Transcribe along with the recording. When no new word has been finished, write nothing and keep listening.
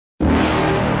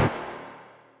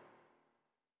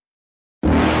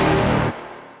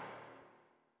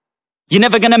You're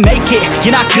never gonna make it,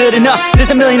 you're not good enough.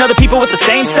 There's a million other people with the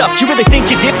same stuff. You really think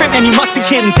you're different? Man, you must be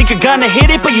kidding. Think you're gonna hit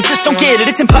it, but you just don't get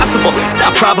it. It's impossible, it's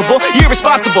not probable, you're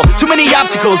irresponsible. Too many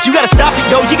obstacles, you gotta stop it,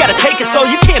 yo. You gotta take it slow,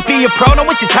 you can't be a pro. Don't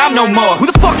waste your time no more. Who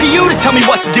the fuck are you to tell me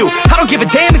what to do? I don't give a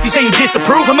damn if you say you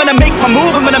disapprove. I'm gonna make my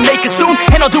move, I'm gonna make it soon.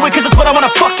 And I'll do it cause it's what I wanna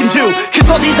fucking do.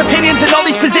 Cause all these opinions and all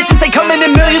these positions, they come in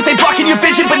millions, they blocking your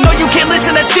vision. But no, you can't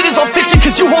listen, that shit is all fiction.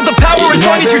 Cause you hold the power as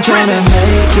long as you're dreaming.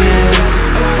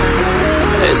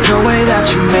 There's no way that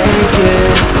you make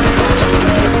it.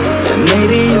 And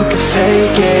maybe you can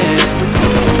fake it,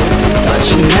 but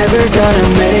you're never gonna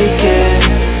make it.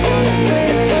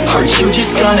 Aren't you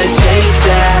just gonna take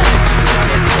that?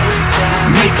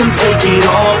 Make them take it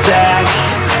all back.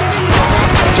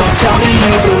 Don't tell me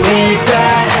you believe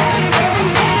that.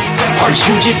 Aren't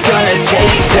you just gonna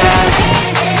take that?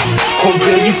 Or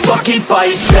will you fucking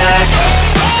fight back?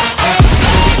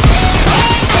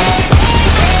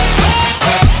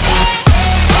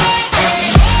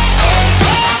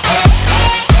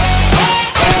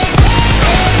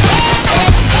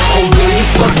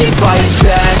 Fight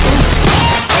back.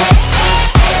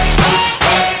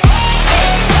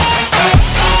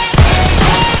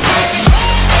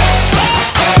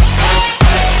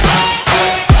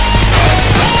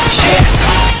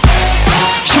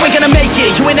 You ain't gonna make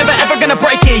it, you ain't never ever gonna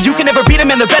break it. You can never beat them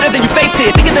and they're better than you face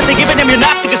it. Thinking that they give a damn, you're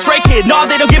not thinking straight, kid. No,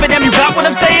 they don't give a damn, you got what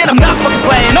I'm saying? I'm not fucking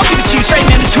playing, I'll give it to you straight,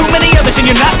 man. There's too many others and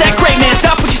you're not that great, man.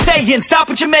 Stop what you're saying, stop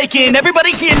what you're making.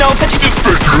 Everybody here knows that you just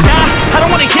fake it. Nah, I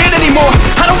don't wanna hear it anymore,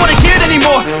 I don't wanna hear it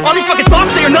anymore. All these fucking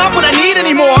thoughts, they are not what I need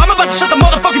anymore. I'm about to shut the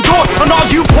motherfucking door on all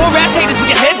you poor ass haters with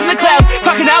your heads in the clouds,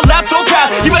 talking out loud so proud.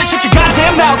 You better shut your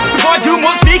goddamn mouth before I do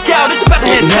more, speak out. It's about to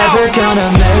head south. You're never gonna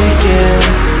make it.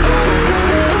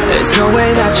 There's no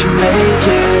way that you make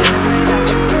it.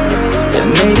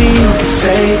 And maybe you can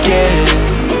fake it,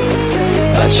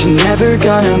 but you're never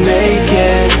gonna make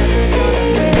it.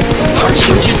 Aren't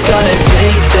you just gonna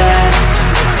take that?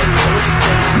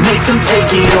 Make them take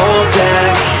it all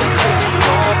back.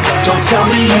 Don't tell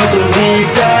me you believe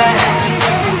that.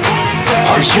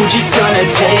 Aren't you just gonna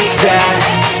take that?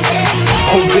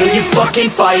 Or will you fucking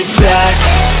fight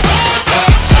back?